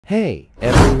Hey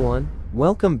everyone,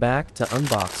 welcome back to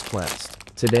Unbox Quest.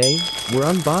 Today, we're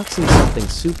unboxing something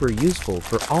super useful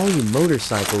for all you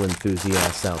motorcycle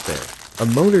enthusiasts out there. A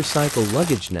motorcycle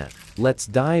luggage net. Let's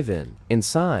dive in.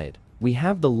 Inside, we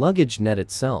have the luggage net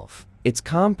itself. It's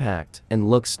compact and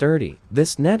looks sturdy.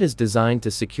 This net is designed to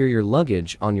secure your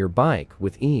luggage on your bike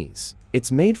with ease.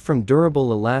 It's made from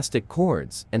durable elastic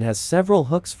cords and has several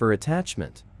hooks for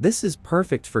attachment. This is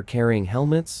perfect for carrying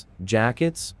helmets,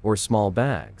 jackets, or small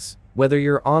bags. Whether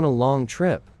you're on a long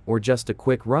trip or just a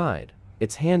quick ride,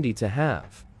 it's handy to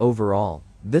have. Overall,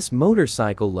 this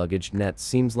motorcycle luggage net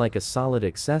seems like a solid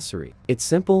accessory. It's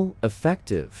simple,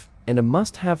 effective, and a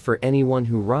must-have for anyone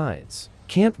who rides.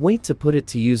 Can't wait to put it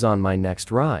to use on my next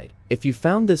ride. If you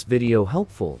found this video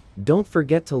helpful, don't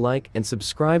forget to like and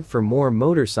subscribe for more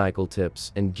motorcycle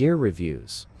tips and gear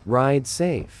reviews. Ride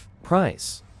safe.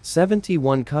 Price: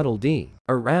 71 Cuddle D.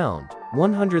 Around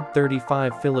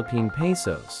 135 Philippine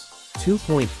pesos.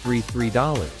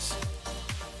 $2.33.